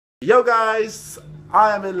Yo guys,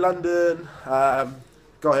 I am in London. Got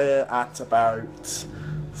here at about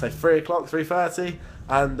say 3 o'clock, 3:30,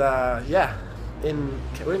 and yeah,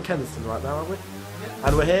 we're in Kensington right now, aren't we?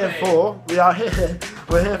 And we're here for the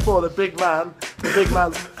big man's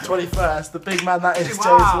 21st, the big man that is James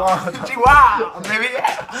Wilder.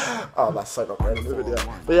 Oh, that's so not great in the video.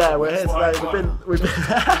 But yeah, we're here today. We've been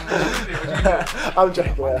I'm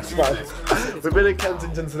joking, that's fine. We've been in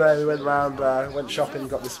Kensington today. We went round, went shopping,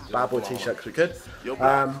 got this bad boy t-shirt because we could.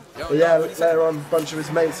 But yeah, later on, a bunch of his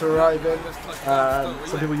mates are arriving.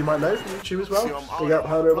 Some people you might know from YouTube as well. Big up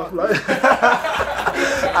HurderOfBuffalo.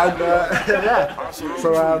 And yeah,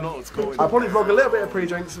 so I'll probably vlog a little bit of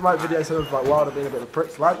pre-drinks. My video sort of like Wilder being a bit of a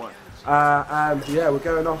prick like. And yeah, we're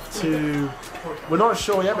going off to, we're not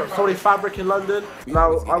sure yet, but probably Fabric in London.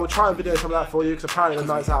 Now, I will try and video some of that for you because apparently the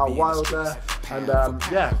nights out are wild there. And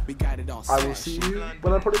yeah, I will see you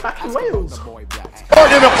when I'm probably back in Wales.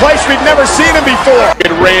 In a place we've never seen him before.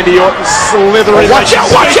 And Randy Orton slithering. Watch out,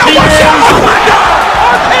 watch out, watch out! Oh my God!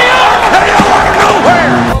 RKO! Out of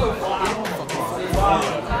nowhere!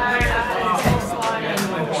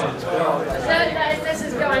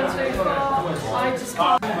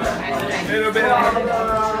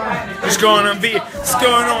 What's going on, V? What's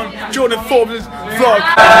going on? Jordan Forbes' vlog.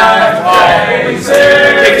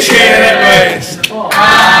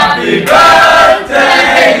 Happy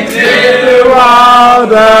birthday, dear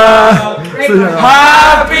Wilder.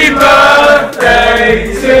 Happy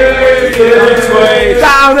birthday to you.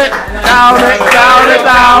 Down it, down it, down it,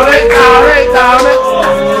 down it, down it, down it.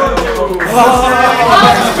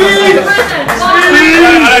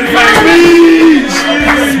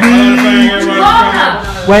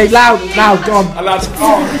 Wait, loud, go on. I'd like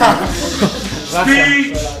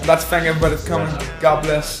to thank everybody for coming. God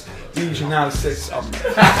bless. The usual analysis.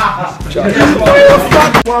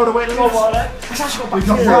 Wilder, wait,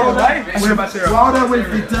 Wilder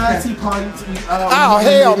with the dirty pint. Oh,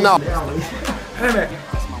 hell no. Anyway,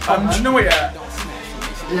 do you know what yet?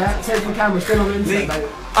 Yeah, take the camera, still on the internet, mate.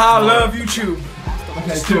 I love YouTube. Okay,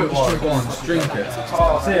 just do it, go on, just drink it.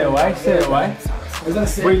 Say it away. Is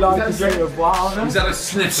that we like to drink with Wilder. Is that a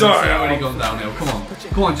sniff? Sorry, I've already gone downhill. Come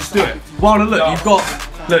on, just do it. Wilder, look, you've got.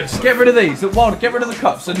 Look, just get rid of these. Look, Wilder, get rid of the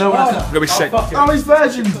cups so no one has to. Gonna be sick. Oh, he's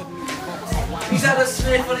virgin. He's had a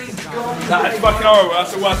sniff and he's gone. That's fucking horrible.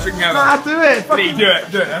 That's the worst drink ever. Nah, do it. Lee, do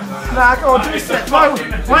it, then. Nah, go on, do it. No,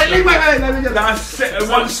 wait, let me get that.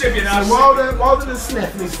 One sip, you know. Wilder does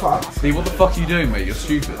sniff and he's fucked. Steve, what the fuck are you doing, mate? You're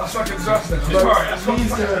stupid. That's fucking disgusting. Sorry, that's fucking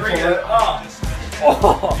it.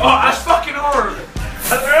 Oh, that's fucking horrible.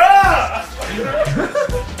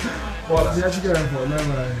 What is he actually going for? No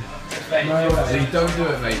way. Lee, don't do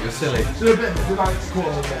it, mate. You're silly. Do a bit, do like a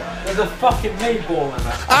quarter of it. There's a fucking meatball in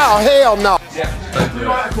that. Oh, hell no. Yeah. Don't do it.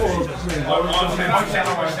 Like a quarter of it, please. Oh,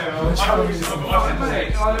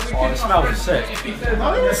 it smells sick. I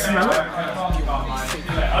don't smell it.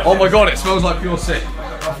 Oh my God, it smells like pure sick.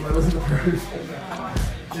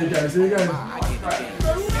 Here you go.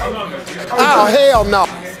 Oh, hell no.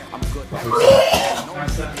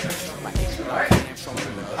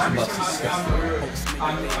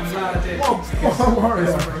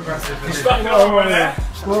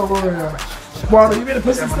 Wilder, you been a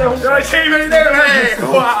pussy still? I came in there, hey! I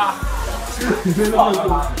got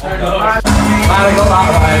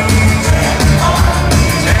that right.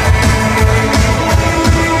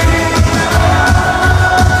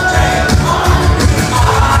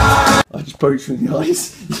 I just poked you in the eyes.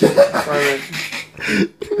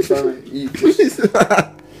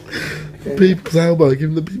 People's elbow, give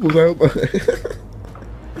him the people's elbow.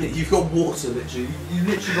 Yeah, you've got water, literally. You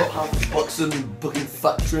literally got half the Buxton fucking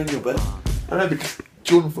factory in your bed. I know, because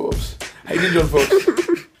Jordan Forbes. Hey, Jordan Forbes.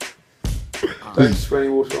 Don't spray any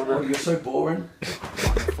water on Oh, that. you're so boring.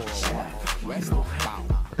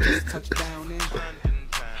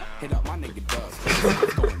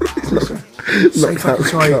 Say fucking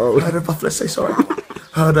sorry. HurderOfBuffalo, say sorry.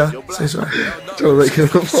 Herder, say sorry. Trying to make him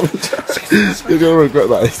apologise. You're going to regret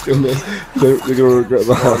that. You're going to regret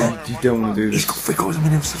that. You don't want to do this. He's got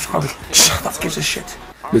 3,000,000 subscribers. Shut up, that gives a shit.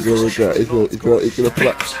 You're going to regret. He's going to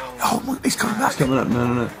collapse. Oh, he's coming back. He's coming up.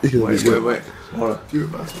 No. Wait. Hold on.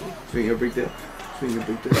 Think you're a big deal?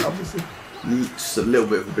 Obviously. Just a little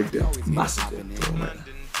bit of a big deal. Massive deal.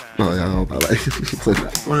 Oh, yeah, I know about that.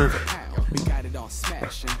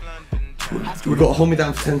 We've got to hold me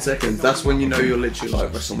down for 10 seconds. That's when you know you're literally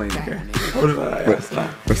like WrestleMania.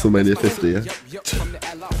 WrestleMania 50, yeah?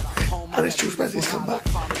 And it's George Bentley's come back.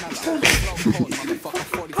 He's coming back.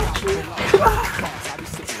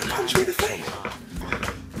 Punch me in the face.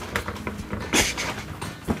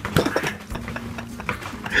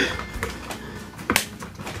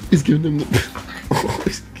 He's giving him the. Oh,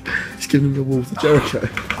 he's giving him the walls of Jericho.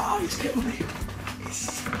 Oh, he's killing me.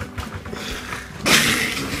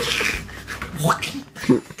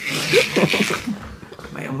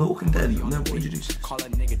 Mate, I'm The Walking Dead. I'm never introduced.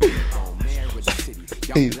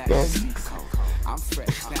 He's done. I'm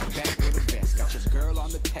fresh, snap back with a vest. Got your girl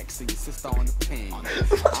on the text and your sister on the pen.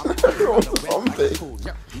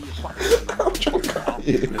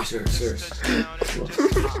 No, serious.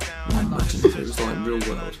 Imagine if it was like real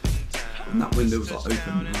world. And that window was like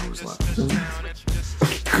open and I was like,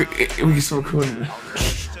 we can start recording it.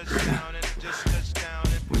 Yeah.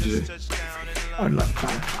 What'd you do? I'd like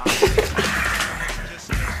that.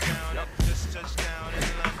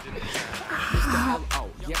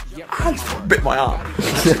 I just bit my arm.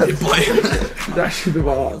 It actually bit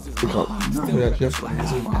my arm.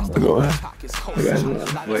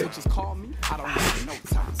 Wait.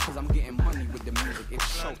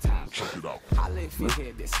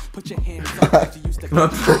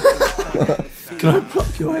 Can I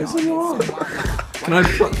pluck your hairs on your arm? Can I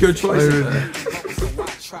pluck your choices?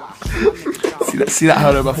 See that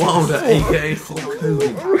HurderOfBuffalo? Wilder, aka Hulk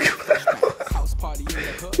Hogan.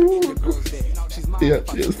 He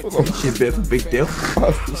actually is full on. She's a bit of a big deal.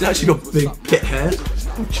 She's actually got big pit hair.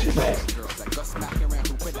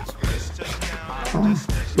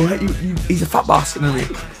 He's a fat bastard, isn't he?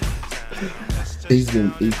 He's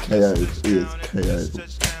KO'd. He is KO'd.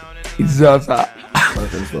 He deserves that.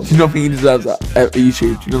 Do you not think he deserves that at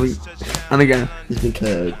YouTube? Do you not think? And again. He's been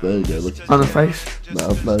KO'd. There you go. Look. On the face?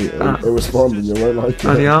 No, he'll respond and you won't like it.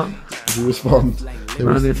 On the arm? If you respond.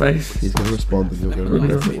 On your face? He's going to respond and you're going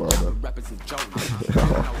to like it. Well,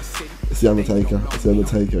 it's the Undertaker. It's the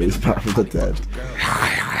Undertaker. He's back from the dead.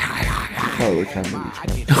 Oh, the camera.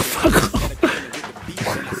 Fuck off.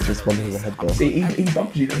 It's responding with a headbutt. He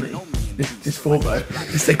bumps you, doesn't he? This Forbo.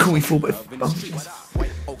 They call me Forbo.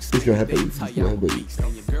 He's going to headbutt you.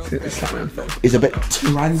 He's a bit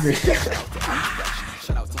too angry.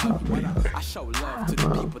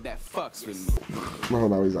 Oh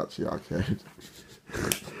no, he's actually arcade.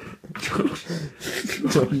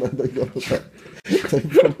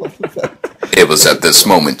 It was at this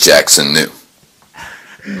moment Jackson knew.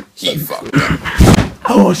 He fucked up.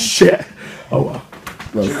 Oh shit. Oh well.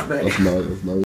 That's no.